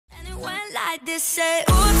I just say,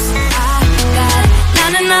 oops, I got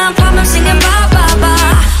 99 problems singing bye, bye,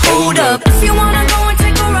 bye. Hold up, if you wanna go and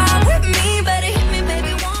take a ride with me, better hit me,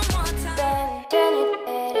 baby, one more time.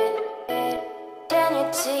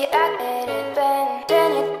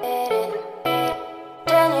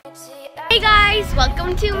 Hey guys,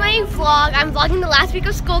 welcome to my vlog. I'm vlogging the last week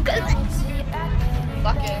of school because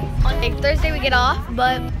on Thursday we get off,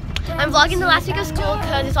 but I'm vlogging the last week of school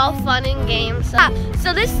because it's all fun and games.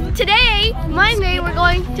 So today, Monday, we're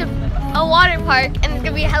going to a water park and it's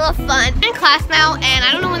gonna be hella fun. I'm in class now and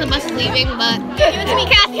I don't know when the bus is leaving, but give it to me,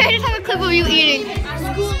 Kathy. I just have a clip of you eating.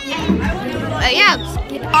 Yeah.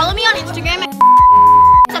 Follow me on Instagram.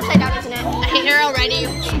 It's upside down, isn't it? I hate her already.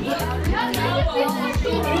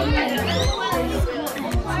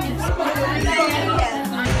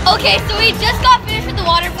 Okay, so we just got finished with the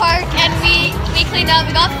water park and we cleaned up,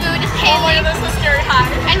 we got food, just Haley. Oh, this was scary high.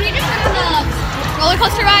 And we just went on the roller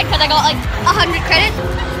coaster ride because I got like 100 credits.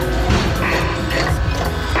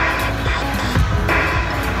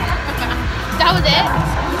 That was it.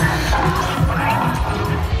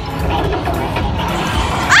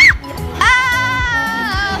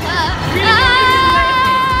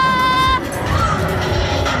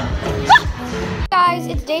 Guys,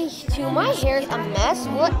 it's day 2. My hair is a mess.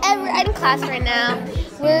 Whatever. I'm in class right now.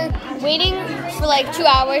 We're waiting for like 2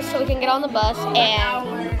 hours so we can get on the bus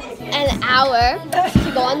and an hour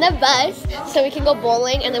to go on the bus so we can go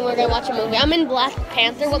bowling and then we're gonna watch a movie. I'm in Black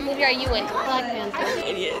Panther. What movie are you in? Black Panther.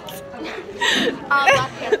 Idiots.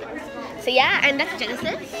 Black Panther. So yeah, and that's Genesis.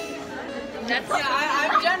 I'm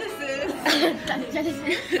Genesis. That's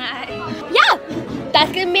Genesis. Yeah.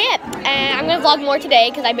 That's gonna be it. And I'm gonna vlog more today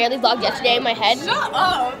because I barely vlogged yesterday in my head. Shut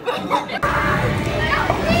up!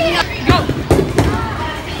 Go!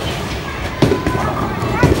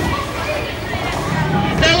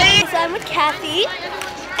 So I'm with Kathy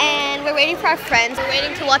and we're waiting for our friends. We're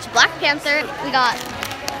waiting to watch Black Panther. We got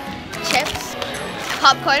chips,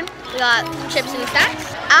 popcorn, we got chips and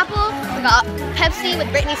snacks, apple, we got Pepsi with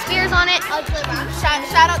Britney Spears on it.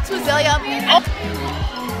 Shout out to Azalea.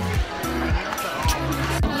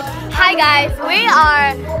 Hi guys, we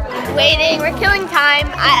are waiting. We're killing time.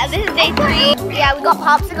 This is day 3. Yeah, we got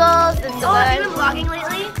popsicles. This is good. Have you been vlogging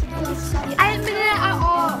lately? I haven't been in it at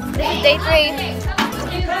all. This is day 3.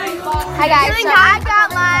 Hi guys. So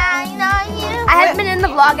I haven't been in the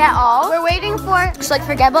vlog at all. We're waiting for. Just like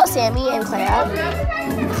forget about Sammy and Clara.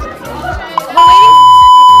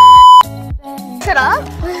 Shut up.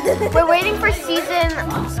 We're waiting for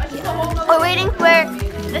We're waiting for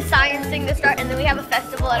the science thing to start, and then we have a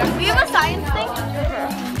festival at our. We have a science thing?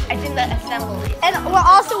 I think the assembly. And we're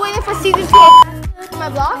also waiting for season 2 of my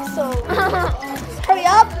vlog, so hurry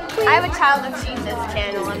up, please. I have a Child of Jesus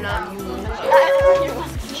channel, I'm not.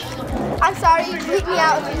 I'm sorry, you bleep me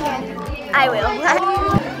out if you can. I will.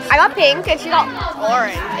 I got pink and she got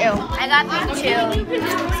orange. Ew. I got pink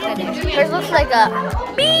too. Hers looks like a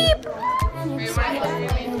beep.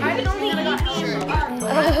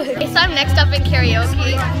 Okay, so I'm next up in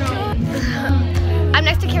karaoke. I'm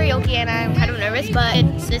next to karaoke and I'm kind of nervous, but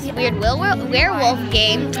it's this weird werewolf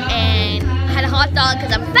game and I had a hot dog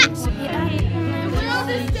because I'm fat.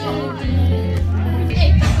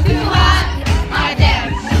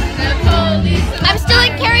 I'm still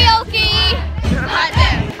in karaoke.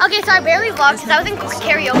 Okay, so I barely vlogged because I was in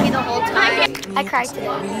karaoke the whole time. I cried today.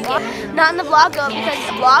 Not in the vlog though, because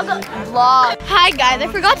the vlog. Hi guys, I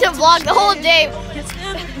forgot to vlog the whole day.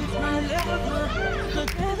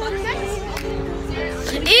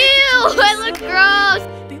 Ew, I look gross.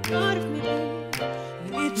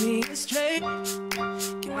 Lead me astray.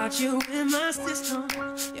 Got you in my system.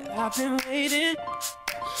 Yeah, I've been waiting.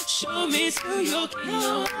 Show me to your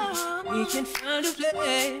kingdom. We can find a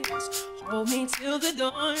place. Hold me till the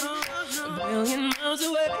dawn. A million miles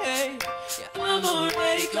away. Yeah, I'm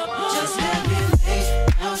already gone. Just let me lay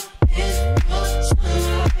out in your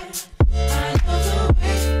sunlight. I love the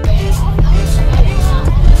way.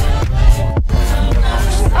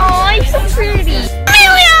 Oh, you're so pretty.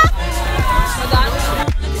 Amelia!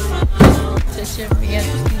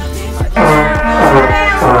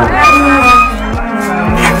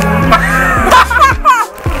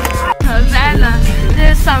 Havana,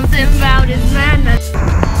 there's something about his manners.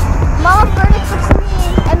 Mama burned it for me,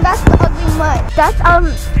 and that's the ugly mud. That's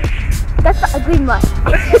the ugly mud.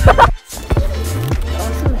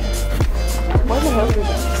 What the hell is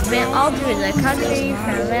that? Been all through the country,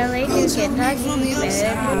 from LA to Kentucky, baby.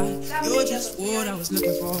 You're just what I was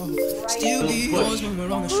looking for. Still the ones when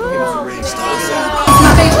we're on the shore. My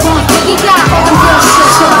favorite one, he got all the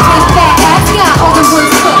bullshit. So I take that ass, got all the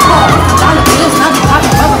bullshit.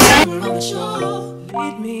 We're on the shore,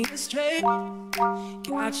 lead me me astray.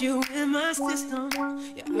 Got you in my system.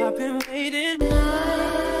 Yeah, I've been waiting.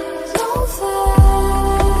 So far.